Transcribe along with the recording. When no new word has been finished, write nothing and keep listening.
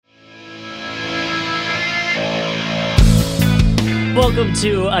Welcome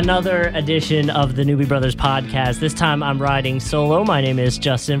to another edition of the Newbie Brothers podcast. This time I'm riding solo. My name is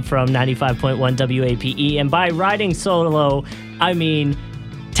Justin from 95.1 WAPE. And by riding solo, I mean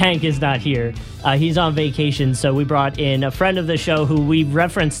Tank is not here. He's on vacation, so we brought in a friend of the show who we've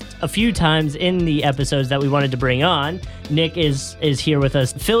referenced a few times in the episodes that we wanted to bring on. Nick is here with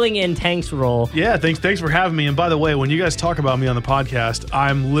us, filling in Tank's role. Yeah, thanks for having me. And by the way, when you guys talk about me on the podcast,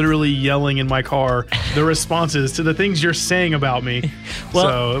 I'm literally yelling in my car the responses to the things you're saying about me. Well,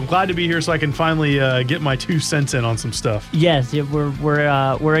 so I'm glad to be here so I can finally get my 2 cents in on some stuff. Yes,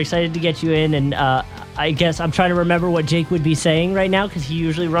 we're excited to get you in, and I guess I'm trying to remember what Jake would be saying right now because he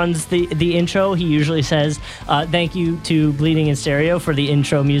usually runs the intro. He usually says, thank you to Bleeding in Stereo for the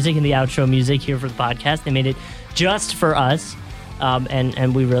intro music and the outro music here for the podcast. They made it just for us,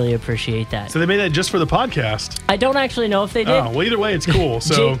 and we really appreciate that. So they made that just for the podcast? I don't actually know if they did. Oh, well, either way, it's cool.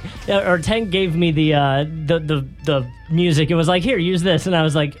 So Tank gave me the music. It was like, here, use this. And I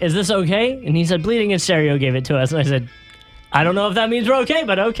was like, is this okay? And he said, Bleeding in Stereo gave it to us. And I said, I don't know if that means we're okay,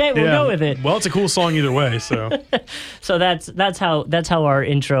 but okay, we'll go with it. Well, it's a cool song either way, so. So that's how our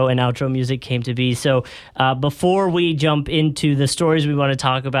intro and outro music came to be. So before we jump into the stories we want to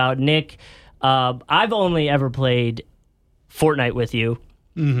talk about, Nick, I've only ever played Fortnite with you.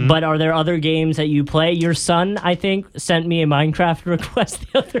 Mm-hmm. But are there other games that you play? Your son, I think, sent me a Minecraft request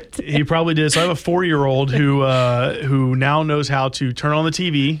the other day. He probably did. So I have a 4-year-old who now knows how to turn on the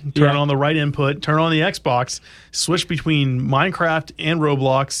TV, turn on the right input, turn on the Xbox, switch between Minecraft and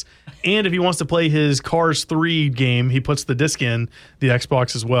Roblox, and if he wants to play his Cars 3 game, he puts the disc in the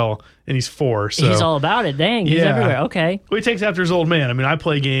Xbox as well. And he's 4. So he's all about it. Dang, he's everywhere. Okay. Well, he takes after his old man. I mean, I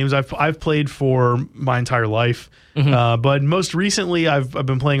play games. I've played for my entire life. Mm-hmm. But most recently, I've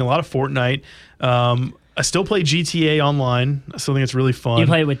been playing a lot of Fortnite. I still play GTA Online. I still think it's really fun. You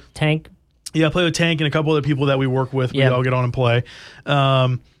play with Tank? Yeah, I play with Tank and a couple other people that we work with. We all get on and play.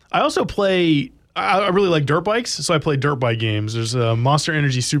 I also play... I really like dirt bikes, so I play dirt bike games. There's Monster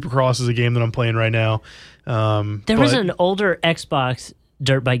Energy Supercross is a game that I'm playing right now. There was an older Xbox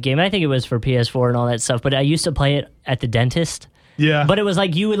dirt bike game. I think it was for PS4 and all that stuff, but I used to play it at the dentist. Yeah. But it was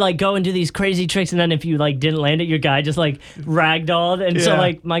like you would like go and do these crazy tricks, and then if you like didn't land it, your guy just like ragdolled. And so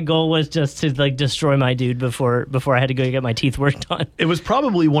like my goal was just to like destroy my dude before I had to go get my teeth worked on. It was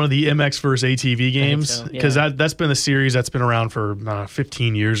probably one of the MX vs. ATV games because that's been a series that's been around for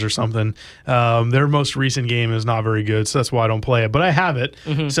 15 years or something. Their most recent game is not very good, so that's why I don't play it. But I have it.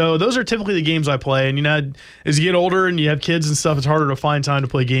 Mm-hmm. So those are typically the games I play. And as you get older and you have kids and stuff, it's harder to find time to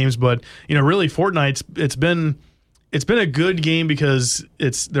play games. But really, Fortnite's it's been a good game because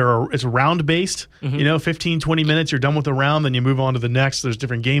it's round based. Mm-hmm. 15, 20 minutes, you're done with the round, then you move on to the next. There's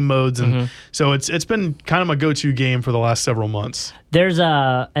different game modes, and so it's been kind of my go-to game for the last several months. There's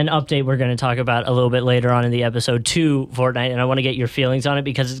an update we're going to talk about a little bit later on in the episode to Fortnite, and I want to get your feelings on it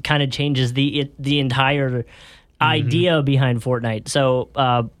because it kind of changes the entire idea behind Fortnite.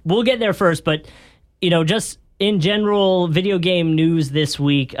 So we'll get there first, but just in general, video game news this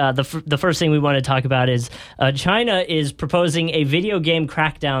week, the first thing we want to talk about is China is proposing a video game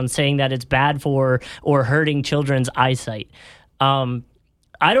crackdown, saying that it's bad for or hurting children's eyesight. I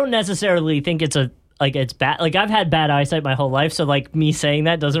don't necessarily think it's bad. Like, I've had bad eyesight my whole life, so like me saying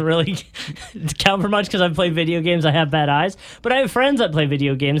that doesn't really count for much because I've played video games. I have bad eyes, but I have friends that play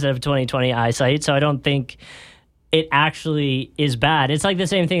video games that have 20/20 eyesight, so I don't think it actually is bad. It's like the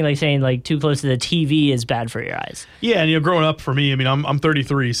same thing like saying like too close to the TV is bad for your eyes. Yeah, and growing up for me, I mean, I'm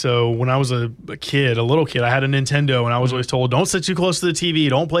 33, so when I was a little kid, I had a Nintendo, and I was always told, don't sit too close to the TV,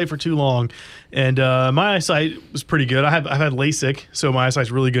 don't play for too long. And my eyesight was pretty good. I've had LASIK, so my eyesight's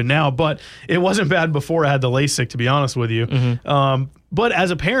really good now, but it wasn't bad before I had the LASIK, to be honest with you. Mm-hmm. But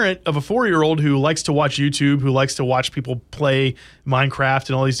as a parent of a 4-year-old who likes to watch YouTube, who likes to watch people play Minecraft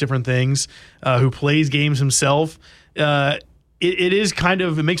and all these different things, who plays games himself, it is kind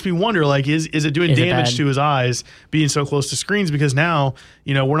of, it makes me wonder, like, is it doing damage to his eyes being so close to screens? Because now,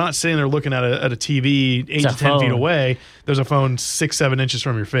 we're not sitting there looking at a TV 8 to 10 feet away. There's a phone 6-7 inches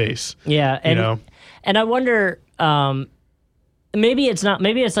from your face. Yeah. And I wonder, maybe it's not.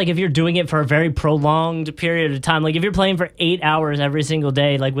 Maybe it's like if you're doing it for a very prolonged period of time, like if you're playing for 8 hours every single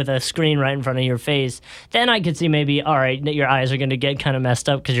day, like with a screen right in front of your face, then I could see maybe, all right, your eyes are going to get kind of messed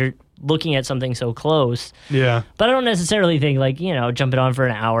up because you're looking at something so close. Yeah. But I don't necessarily think like, jumping on for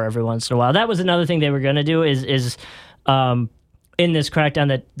an hour every once in a while. That was another thing they were going to do is in this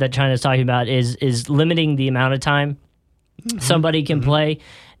crackdown that China's talking about is limiting the amount of time somebody can play.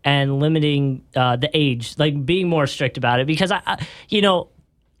 And limiting the age, like being more strict about it, because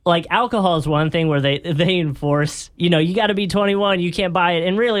like alcohol is one thing where they enforce, you got to be 21, you can't buy it,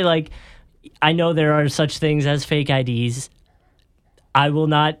 and really, like, I know there are such things as fake IDs. I will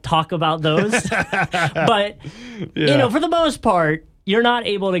not talk about those. But, for the most part, you're not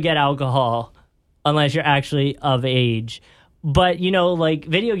able to get alcohol unless you're actually of age. But, like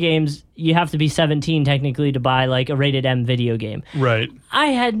video games, you have to be 17 technically to buy like a rated M video game. Right. I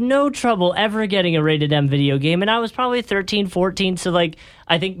had no trouble ever getting a rated M video game, and I was probably 13, 14. So like,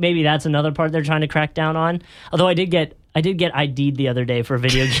 I think maybe that's another part they're trying to crack down on. Although I did get ID'd the other day for a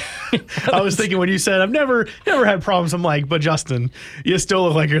video game. I was thinking when you said I've never had problems, I'm like, but Justin, you still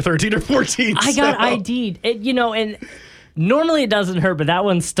look like you're 13 or 14. I got ID'd, and normally it doesn't hurt, but that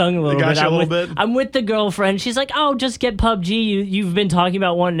one stung a little bit. Got you a little bit. I'm with the girlfriend. She's like, "Oh, just get PUBG. You've been talking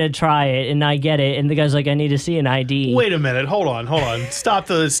about wanting to try it, and I get it." And the guy's like, "I need to see an ID." Wait a minute. Hold on. Stop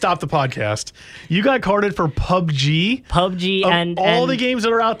the podcast. You got carded for PUBG. PUBG and all the games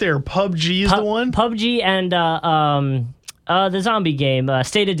that are out there. PUBG is the one. PUBG and the zombie game,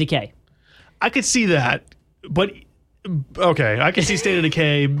 State of Decay. I could see that, but. Okay, I can see State of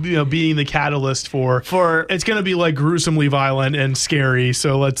Decay, being the catalyst for it's going to be like gruesomely violent and scary.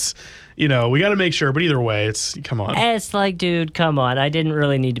 So let's, we got to make sure. But either way, come on. It's like, dude, come on. I didn't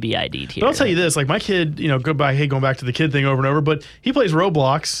really need to be ID'd here. But I'll tell you this, like my kid, going back to the kid thing over and over, but he plays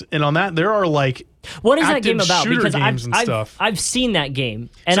Roblox, and on that there are like. What is that game about? Because I've seen that game,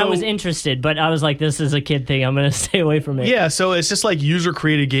 and I was interested, but I was like, this is a kid thing. I'm going to stay away from it. Yeah, so it's just like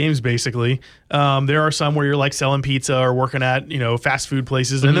user-created games, basically. There are some where you're like selling pizza or working at, fast food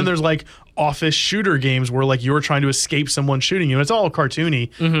places. And then there's like office shooter games where like you're trying to escape someone shooting you. It's all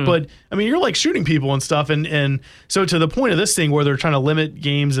cartoony. But, I mean, you're like shooting people and stuff. And so to the point of this thing where they're trying to limit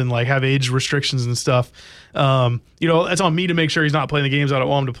games and like have age restrictions and stuff, it's on me to make sure he's not playing the games I don't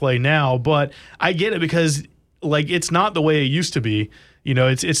want him to play now. But I get it because like it's not the way it used to be.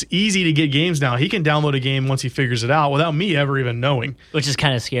 It's easy to get games now. He can download a game once he figures it out without me ever even knowing. Which is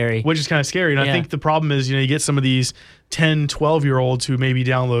kind of scary. And I think the problem is, you get some of these 10, 12-year-olds who maybe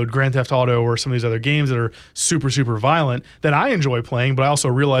download Grand Theft Auto or some of these other games that are super, super violent that I enjoy playing, but I also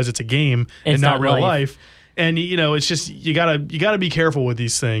realize it's a game and not real life. And, it's just, you gotta be careful with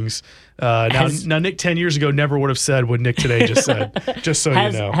these things. Now, Nick 10 years ago never would have said what Nick today just said, just so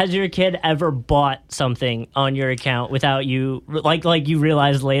you know. Has your kid ever bought something on your account without you, like you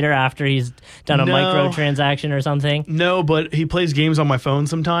realized later after he's done a microtransaction or something? No, but he plays games on my phone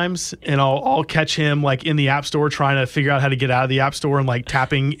sometimes, and I'll catch him like in the App Store trying to figure out how to get out of the App Store and like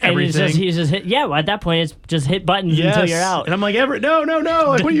tapping everything. And he's just hit, at that point it's just hit buttons until you're out. And I'm like, no,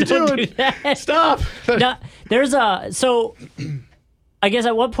 like, what are you doing? Stop. No, so I guess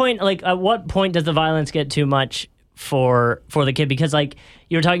at what point does the violence get too much for the kid? Because like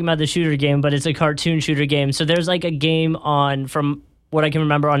you were talking about the shooter game, but it's a cartoon shooter game. So there's like a game from what I can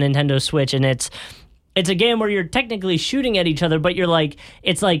remember on Nintendo Switch, and it's a game where you're technically shooting at each other, but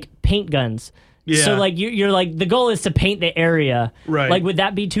it's like paint guns. Yeah. So like you're like the goal is to paint the area. Right. Like would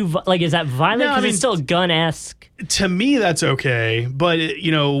that be is that violent? Because it's still gun-esque. To me, that's okay. But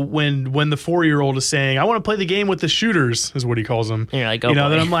when the 4-year-old is saying, "I want to play the game with the shooters," is what he calls them. And you're like, then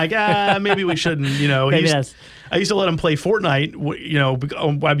I'm like, maybe we shouldn't. I used to let him play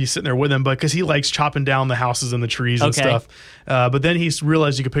Fortnite. I'd be sitting there with him, but because he likes chopping down the houses and the trees and stuff. But then he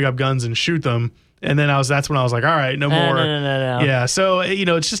realized you could pick up guns and shoot them, and then that's when I was like, all right, no more. No. Yeah. So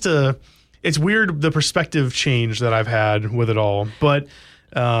it's just it's weird the perspective change that I've had with it all, but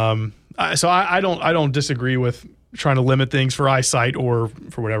I don't disagree with trying to limit things for eyesight or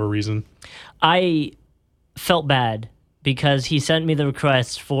for whatever reason. I felt bad because he sent me the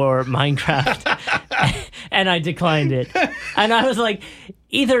request for Minecraft and I declined it. And I was like,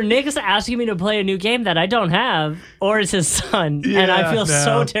 either Nick's asking me to play a new game that I don't have, or it's his son. Yeah, and I feel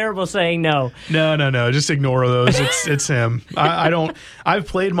so terrible saying no. No. Just ignore those. It's him. I've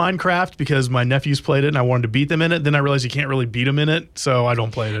played Minecraft because my nephews played it and I wanted to beat them in it. Then I realized you can't really beat them in it, so I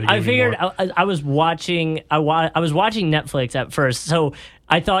don't play it anymore. I figured I was watching Netflix at first, so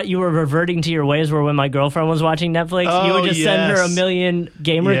I thought you were reverting to your ways where when my girlfriend was watching Netflix, you would just send her a million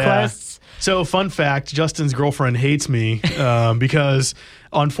game requests. So, fun fact, Justin's girlfriend hates me because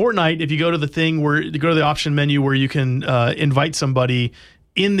on Fortnite, if you go to the thing where you go to the option menu where you can invite somebody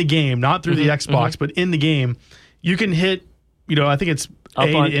in the game, not through the Xbox, but in the game, you can hit, I think it's up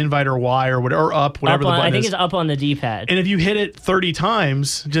A to invite or Y or whatever, or up, whatever the button is. I think it's up on the D-pad. And if you hit it 30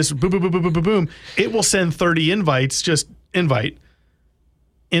 times, just boom, boom, boom, boom, boom, boom, boom, it will send 30 invites, just invite.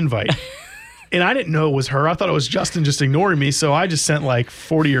 And I didn't know it was her. I thought it was Justin just ignoring me. So I just sent like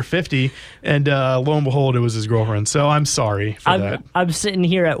 40 or 50. And lo and behold, it was his girlfriend. So I'm sorry for that. I'm sitting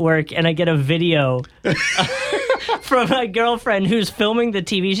here at work and I get a video from my girlfriend who's filming the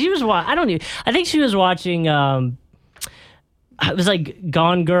TV. She was I think she was watching it was like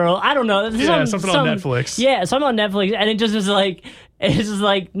Gone Girl. I don't know. Yeah, something on Netflix. Yeah, something on Netflix, and it just was like. It's just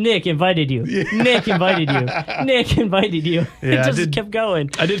like, Nick invited you. Yeah. Nick invited you. Nick invited you. Yeah, it just kept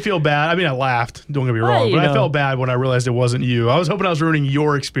going. I did feel bad. I mean, I laughed. Don't get me wrong. But I felt bad when I realized it wasn't you. I was hoping I was ruining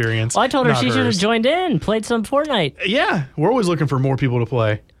your experience. Well, I told her she should have joined in, played some Fortnite. Yeah, we're always looking for more people to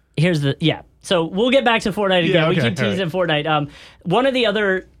play. So we'll get back to Fortnite again. Okay, we keep teasing Fortnite. One of the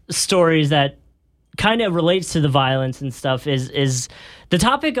other stories that kind of relates to the violence and stuff is the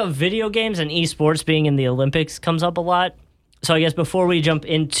topic of video games and esports being in the Olympics comes up a lot. So I guess before we jump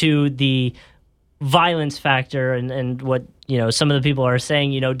into the violence factor and what, some of the people are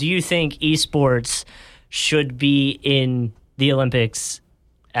saying, do you think esports should be in the Olympics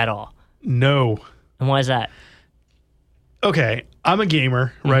at all? No. And why is that? Okay, I'm a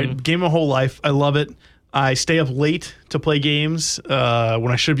gamer, right? Mm-hmm. Game my whole life. I love it. I stay up late to play games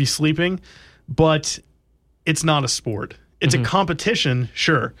when I should be sleeping, but it's not a sport. It's a competition,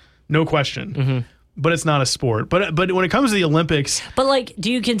 sure, no question. Mm-hmm. But it's not a sport. But when it comes to the Olympics, but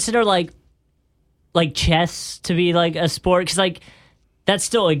do you consider like chess to be like a sport? Because that's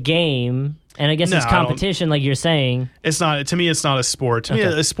still a game, and I guess it's competition, like you're saying. It's not. To me, it's not a sport. To me,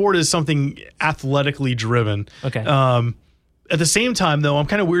 a sport is something athletically driven. Okay. At the same time, though, I'm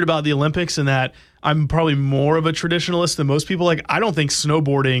kind of weird about the Olympics in that I'm probably more of a traditionalist than most people. I don't think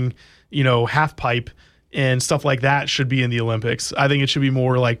snowboarding, half pipe and stuff like that should be in the Olympics. I think it should be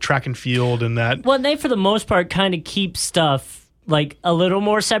more like track and field and that. Well, they, for the most part, kind of keep stuff a little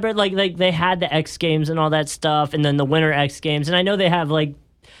more separate. Like they had the X Games and all that stuff, and then the Winter X Games. And I know they have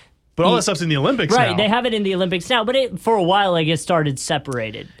but all that stuff's in the Olympics now. Right, they have it in the Olympics now, but for a while, it started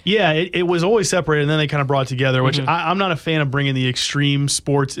separated. Yeah, it was always separated, and then they kind of brought together, which I'm not a fan of bringing the extreme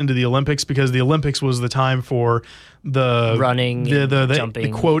sports into the Olympics, because the Olympics was the time for the running,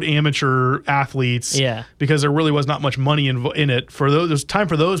 jumping, the quote amateur athletes. Yeah, because there really was not much money in it for those. There's time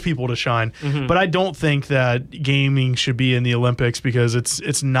for those people to shine. Mm-hmm. But I don't think that gaming should be in the Olympics, because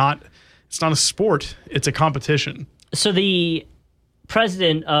it's not a sport. It's a competition. So the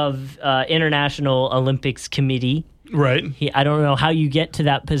president of International Olympics Committee. Right. I don't know how you get to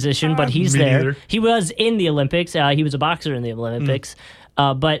that position, but he's there. Neither. He was in the Olympics. He was a boxer in the Olympics.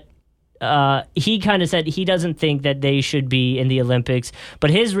 But he kind of said he doesn't think that they should be in the Olympics. But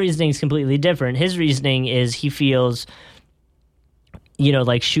his reasoning is completely different. His reasoning is he feels,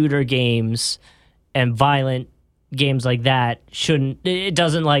 like shooter games and violent games like that it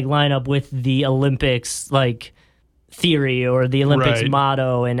doesn't line up with the Olympics, theory or the Olympics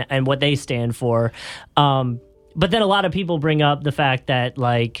motto and what they stand for. But then a lot of people bring up the fact that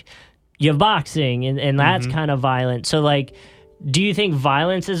you have boxing and that's kind of violent. So do you think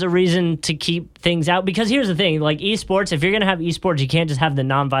violence is a reason to keep things out? Because here's the thing, esports, if you're going to have esports, you can't just have the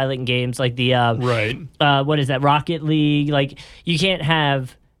non-violent games like the what is that, Rocket League? You can't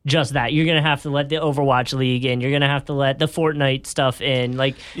have just that. You're going to have to let the Overwatch League in. You're going to have to let the Fortnite stuff in.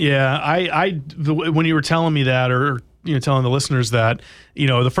 Yeah, when you were telling me that, or telling the listeners that,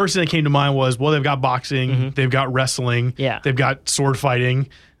 the first thing that came to mind was, well, they've got boxing, they've got wrestling, they've got sword fighting,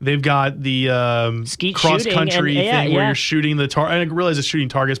 they've got the cross country thing where you're shooting the target. I realize it's shooting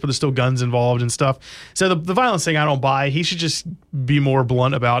targets, but there's still guns involved and stuff. So the violence thing, I don't buy. He should just be more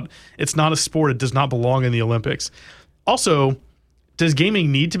blunt about it's not a sport. It does not belong in the Olympics. Also, does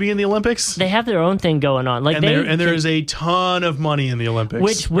gaming need to be in the Olympics? They have their own thing going on. There is a ton of money in the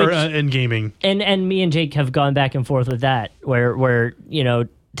Olympics, in gaming. And me and Jake have gone back and forth with that, where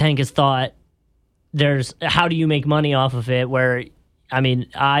Tank has thought there's how do you make money off of it? Where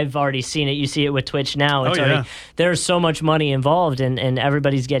I've already seen it. You see it with Twitch now. There's so much money involved, and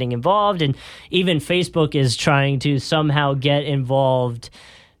everybody's getting involved, and even Facebook is trying to somehow get involved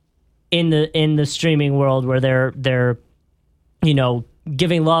in the streaming world, where they're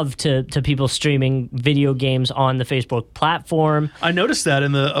giving love to people streaming video games on the Facebook platform. I noticed that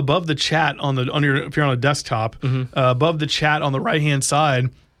above the chat if you're on a desktop, above the chat on the right hand side,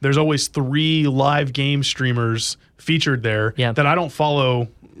 there's always 3 live game streamers featured there that I don't follow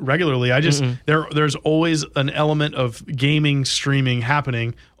regularly. I just there's always an element of gaming streaming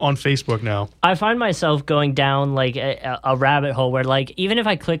happening on Facebook now. I find myself going down a rabbit hole where even if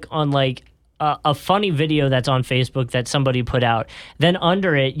I click on a funny video that's on Facebook that somebody put out, then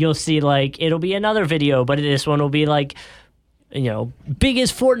under it you'll see it'll be another video, but this one will be biggest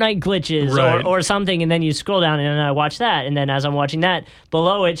Fortnite glitches or something, and then you scroll down and then I watch that, and then as I'm watching that,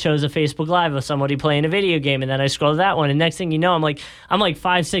 below it shows a Facebook Live of somebody playing a video game, and then I scroll to that one, and next thing you know, I'm 5-6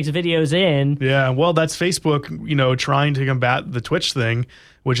 videos in. Yeah, well, that's Facebook, trying to combat the Twitch thing,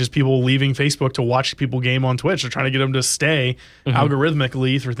 which is people leaving Facebook to watch people game on Twitch. They're trying to get them to stay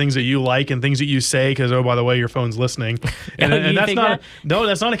algorithmically through things that you like and things that you say because, oh, by the way, your phone's listening. And that's not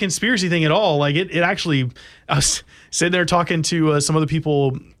that's not a conspiracy thing at all. Like it actually, I was sitting there talking to some of the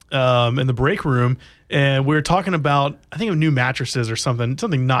people in the break room, and we were talking about, I think, new mattresses or something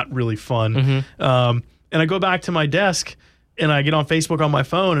not really fun. And I go back to my desk and I get on Facebook on my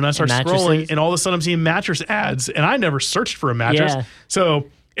phone and I start scrolling, and all of a sudden I'm seeing mattress ads, and I never searched for a mattress. Yeah. So,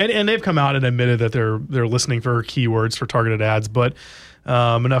 and they've come out and admitted that they're listening for keywords for targeted ads, but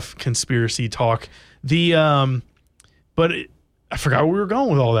enough conspiracy talk. I forgot where we were going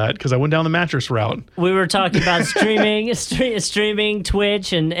with all that because I went down the mattress route. We were talking about streaming, streaming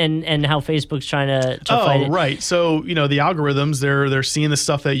Twitch, and how Facebook's trying to fight it. Oh, right. So, the algorithms, they're seeing the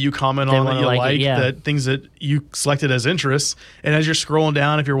stuff that you comment on that you like, that things that you selected as interests. And as you're scrolling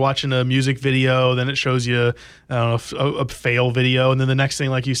down, if you're watching a music video, then it shows you, I don't know, a fail video. And then the next thing,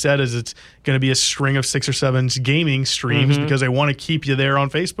 like you said, is it's going to be a string of 6 or 7 gaming streams because they want to keep you there on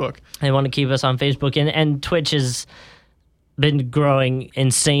Facebook. They want to keep us on Facebook. And Twitch is been growing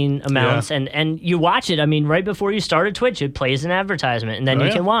insane amounts, and you watch it. I mean, right before you start a Twitch, it plays an advertisement, and then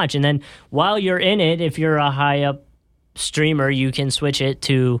you can watch. And then while you're in it, if you're a high up streamer, you can switch it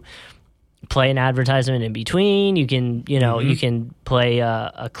to play an advertisement in between. You can, you can play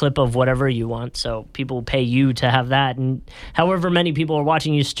a clip of whatever you want. So people pay you to have that, and however many people are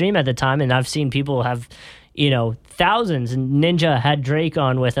watching you stream at the time. And I've seen people have, thousands. And Ninja had Drake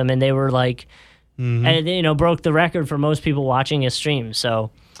on with them, and they were like. And broke the record for most people watching his stream. So,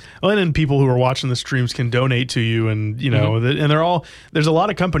 well, and then people who are watching the streams can donate to you, and and there's a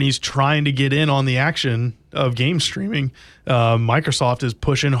lot of companies trying to get in on the action of game streaming. Microsoft is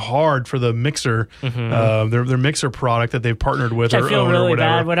pushing hard for the Mixer, their Mixer product that they've partnered with. I feel really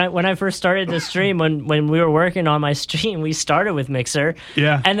bad when I first started the stream. When we were working on my stream, we started with Mixer,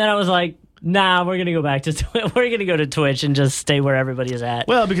 and then I was like, nah, we're gonna go back to we're gonna go to Twitch and just stay where everybody is at.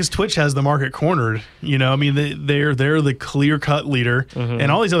 Well, because Twitch has the market cornered. I mean, they're the clear cut leader,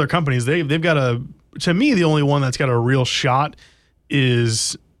 and all these other companies they've got to me, the only one that's got a real shot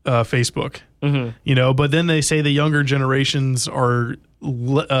is Facebook. But then they say the younger generations are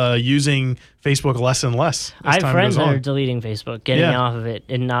using Facebook less and less. I have friends that are deleting Facebook, getting off of it,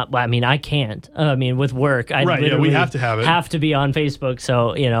 and not. Well, I mean, I can't. I mean, with work, I we have to have it. Have to be on Facebook.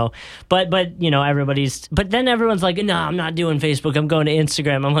 So but everybody's. But then everyone's like, no, I'm not doing Facebook. I'm going to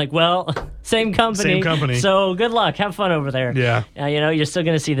Instagram. I'm like, well, same company. So good luck. Have fun over there. Yeah. You're still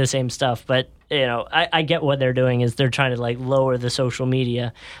going to see the same stuff, but. I get what they're doing is they're trying to lower the social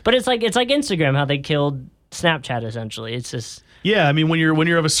media, but it's like Instagram, how they killed Snapchat essentially. It's just I mean when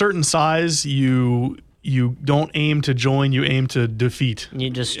you're of a certain size, you don't aim to join, you aim to defeat. You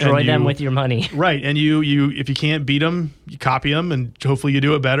destroy them with your money, right? And you if you can't beat them, you copy them, and hopefully you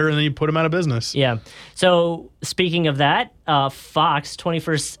do it better, and then you put them out of business. Yeah. So speaking of that, Fox,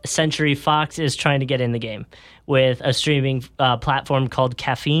 21st Century Fox, is trying to get in the game with a streaming platform called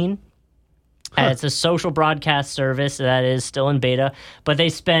Caffeine. It's a social broadcast service that is still in beta, but they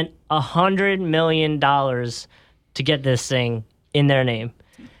spent $100 million to get this thing in their name.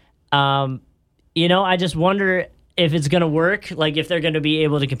 I just wonder if it's going to work, if they're going to be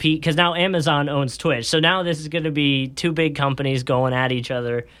able to compete, because now Amazon owns Twitch. So now this is going to be two big companies going at each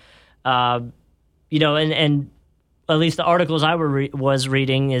other. And at least the articles I was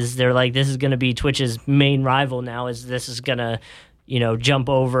reading is they're like, this is going to be Twitch's main rival now, this is going to jump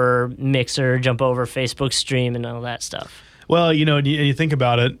over Mixer, jump over Facebook Stream, and all that stuff. Well, and you think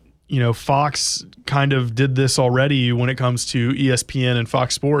about it, Fox kind of did this already when it comes to ESPN and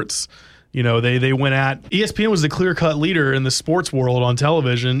Fox Sports. They went at ESPN was the clear-cut leader in the sports world on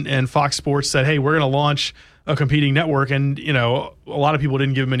television, and Fox Sports said, hey, we're going to launch a competing network. And, a lot of people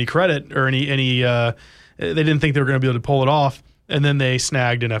didn't give them any credit or any they didn't think they were going to be able to pull it off. And then they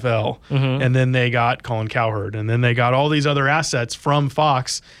snagged NFL, and then they got Colin Cowherd, and then they got all these other assets from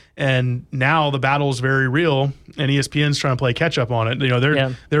Fox. And now the battle's very real, and ESPN's trying to play catch up on it.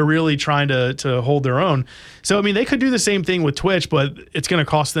 They're really trying to hold their own. So I mean, they could do the same thing with Twitch, but it's going to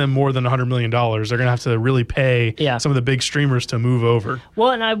cost them more than $100 million. They're going to have to really pay some of the big streamers to move over.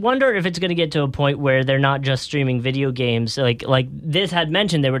 Well, and I wonder if it's going to get to a point where they're not just streaming video games. Like this had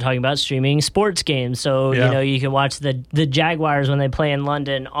mentioned, they were talking about streaming sports games. So you can watch the Jaguars when they play in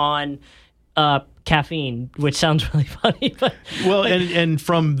London on Caffeine, which sounds really funny. But well, and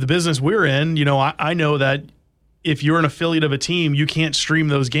from the business we're in, I know that if you're an affiliate of a team, you can't stream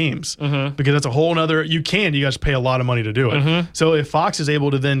those games because that's a whole nother. You guys pay a lot of money to do it. So if Fox is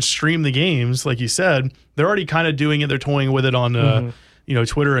able to then stream the games, like you said, they're already kind of doing it. They're toying with it on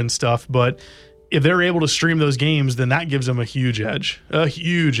Twitter and stuff. But if they're able to stream those games, then that gives them a huge edge. A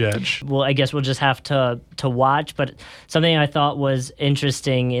huge edge. Well, I guess we'll just have to watch. But something I thought was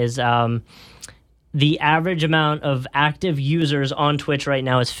interesting is the average amount of active users on Twitch right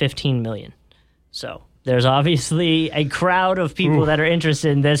now is 15 million. So there's obviously a crowd of people that are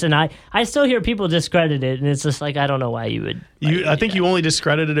interested in this, and I still hear people discredit it, and it's just like, I don't know why you would. I think you only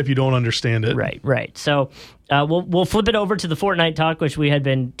discredit it if you don't understand it. Right. So we'll flip it over to the Fortnite talk, which we had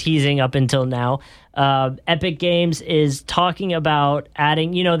been teasing up until now. Epic Games is talking about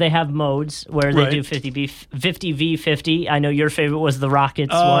adding, they have modes where they do 50v50. I know your favorite was the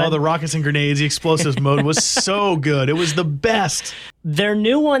Rockets one. Oh, the Rockets and Grenades, the explosives mode was so good. It was the best. Their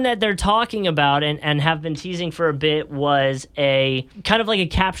new one that they're talking about and have been teasing for a bit was a kind of like a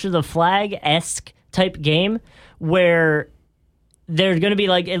capture the flag-esque type game where there's going to be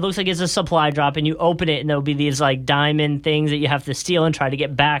like, it looks like it's a supply drop, and you open it and there'll be these like diamond things that you have to steal and try to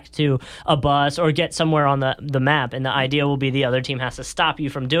get back to a bus or get somewhere on the map. And the idea will be the other team has to stop you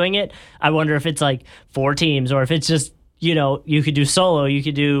from doing it. I wonder if it's like 4 teams or if it's just, you could do solo, you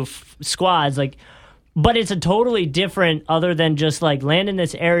could do squads, but it's a totally different, other than just like land in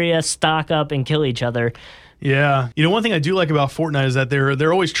this area, stock up, and kill each other. Yeah. One thing I do like about Fortnite is that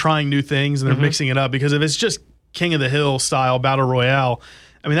they're always trying new things and they're mixing it up, because if it's just King of the Hill style battle royale,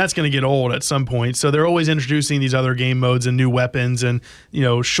 I mean, that's going to get old at some point. So they're always introducing these other game modes and new weapons and,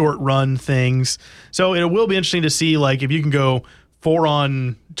 short run things. So it will be interesting to see, like, if you can go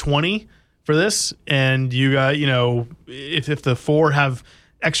 4-on-20 for this, and you got, if the 4 have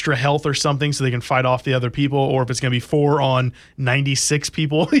extra health or something so they can fight off the other people, or if it's going to be 4-on-96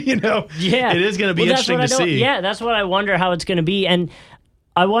 people, Yeah. It is going to be interesting to see. Yeah, that's what I wonder how it's going to be. And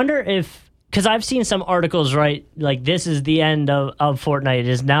I wonder if, because I've seen some articles, right, like this is the end of Fortnite,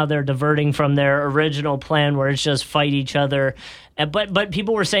 is now they're diverting from their original plan where it's just fight each other. But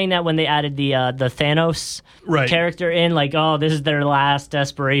people were saying that when they added the Thanos character in, like, oh, this is their last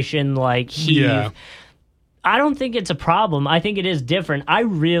desperation, like, heave. Yeah. I don't think it's a problem. I think it is different. I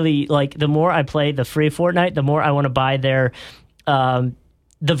really, like, the more I play the free Fortnite, the more I want to buy their the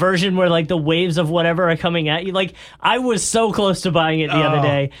version where, like, the waves of whatever are coming at you. Like, I was so close to buying it the other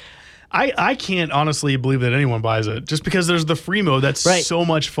day. I can't honestly believe that anyone buys it, just because there's the free mode that's so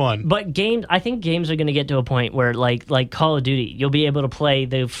much fun. But I think games are going to get to a point where, like Call of Duty, you'll be able to play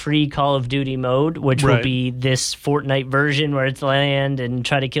the free Call of Duty mode, which will be this Fortnite version where it's land and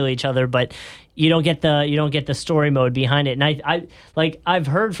try to kill each other, but you don't get the story mode behind it. And I've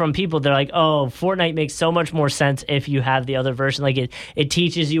heard from people, they're like, oh, Fortnite makes so much more sense if you have the other version. Like it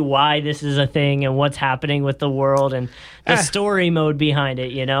teaches you why this is a thing and what's happening with the world and the story mode behind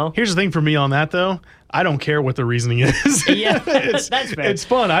it, Here's the thing for me on that, though. I don't care what the reasoning is. Yeah, that's fair. It's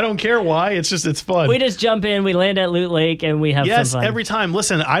fun. I don't care why. It's fun. We just jump in, we land at Loot Lake, and we have some fun. Yes, every time.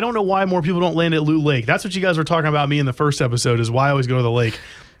 Listen, I don't know why more people don't land at Loot Lake. That's what you guys were talking about me in the first episode, is why I always go to the lake.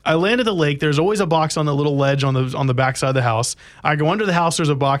 I land at the lake. There's always a box on the little ledge on the backside of the house. I go under the house. There's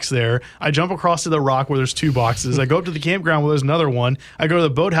a box there. I jump across to the rock where there's 2 boxes. I go up to the campground where there's another one. I go to the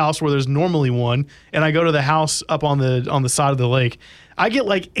boathouse where there's normally one, and I go to the house up on the side of the lake. I get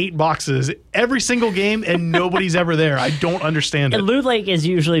like 8 boxes every single game, and nobody's ever there. I don't understand it. And Loot Lake is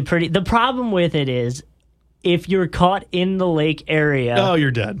usually pretty. The problem with it is, if you're caught in the lake area, oh, you're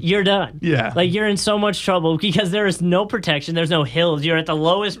dead. You're done. Yeah. Like, you're in so much trouble because there is no protection. There's no hills. You're at the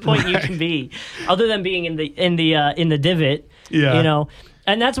lowest point you can be, other than being in the divot. Yeah.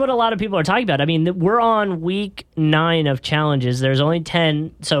 And that's what a lot of people are talking about. I mean, we're on week 9 of challenges. There's only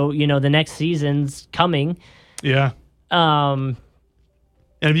 10, so the next season's coming. Yeah.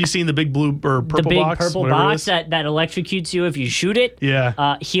 And have you seen the big blue or purple box? The big purple box that electrocutes you if you shoot it.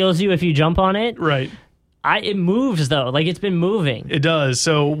 Yeah. Heals you if you jump on it. Right. It moves, though. Like, it's been moving. It does.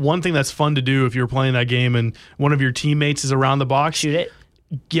 So one thing that's fun to do if you're playing that game and one of your teammates is around the box. Shoot it.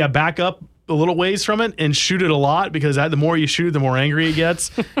 Yeah, back up a little ways from it and shoot it a lot, because the more you shoot, the more angry it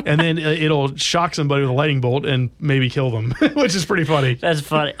gets. And then it'll shock somebody with a lightning bolt and maybe kill them, which is pretty funny. That's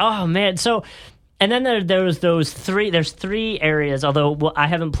funny. Oh, man. So... And then there's 3 areas, although I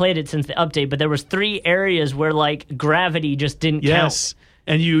haven't played it since the update, but there was 3 areas where, like, gravity just didn't count.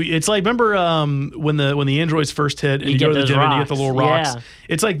 And it's like, remember when the androids first hit and you go to the divot and you get the little rocks? Yeah.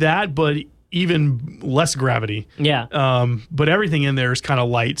 It's like that, but even less gravity. Yeah. But everything in there is kind of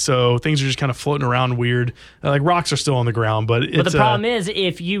light, so things are just kind of floating around weird. Like, rocks are still on the ground, but the problem is,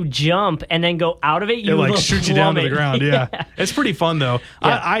 if you jump and then go out of it, it like shoots you down to the ground. Yeah. It's pretty fun, though.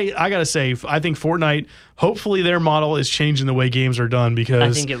 Yeah. I gotta say, I think Fortnite, hopefully their model is changing the way games are done, because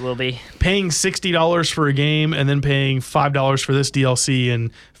I think it will be. Paying $60 for a game and then paying $5 for this DLC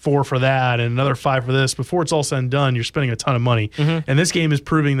and $4 for that and another $5 for this, before it's all said and done, you're spending a ton of money. Mm-hmm. And this game is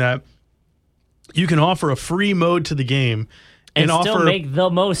proving that you can offer a free mode to the game and still offer make the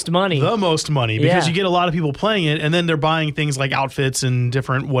most money. The most money, because you get a lot of people playing it, and then they're buying things like outfits and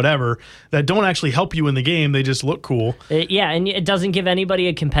different whatever that don't actually help you in the game. They just look cool. And it doesn't give anybody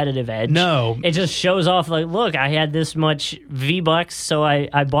a competitive edge. No. It just shows off like, look, I had this much V-Bucks, so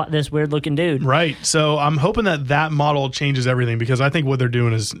I bought this weird-looking dude. Right. So I'm hoping that model changes everything, because I think what they're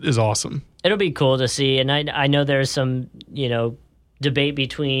doing is awesome. It'll be cool to see, and I know there's some, debate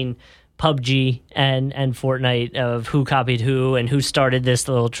between PUBG and Fortnite of who copied who and who started this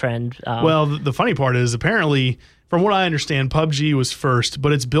little trend. Well, the funny part is, apparently, from what I understand, PUBG was first,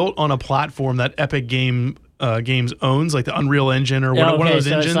 but it's built on a platform that Epic Games owns, like the Unreal Engine or one of those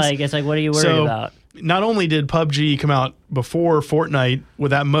engines. It's like, what are you worried about? Not only did PUBG come out before Fortnite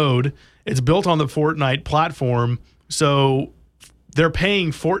with that mode, it's built on the Fortnite platform, so they're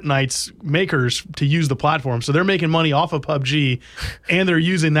paying Fortnite's makers to use the platform. So they're making money off of PUBG, and they're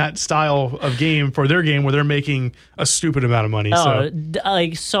using that style of game for their game where they're making a stupid amount of money.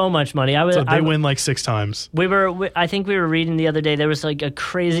 So much money. They win like 6 times. I think we were reading the other day, there was like a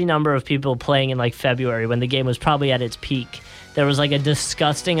crazy number of people playing in like February when the game was probably at its peak. There was like a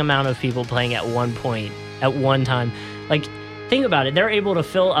disgusting amount of people playing at one point, at one time. Like, think about it. They're able to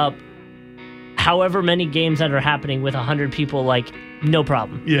fill up however many games that are happening with 100 people, like, no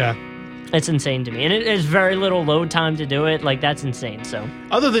problem. Yeah. It's insane to me. And it is very little load time to do it. Like, that's insane. So,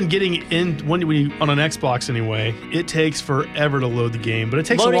 other than getting in on an Xbox anyway, it takes forever to load the game, but it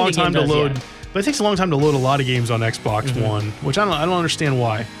takes a long time to load. Yeah. But it takes a long time to load a lot of games on Xbox One, which I don't understand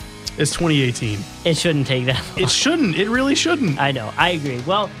why. It's 2018. It shouldn't take that long. It shouldn't. It really shouldn't. I know. I agree.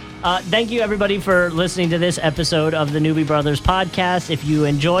 Well, thank you, everybody, for listening to this episode of the Newbie Brothers podcast. If you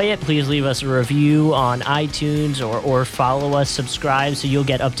enjoy it, please leave us a review on iTunes or follow us, subscribe, so you'll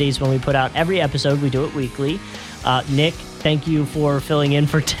get updates when we put out every episode. We do it weekly. Nick, thank you for filling in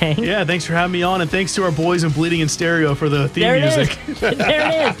for Tank. Yeah, thanks for having me on, and thanks to our boys in Bleeding in Stereo for the theme music. There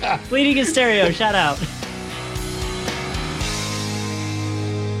it is. Bleeding in Stereo, shout out.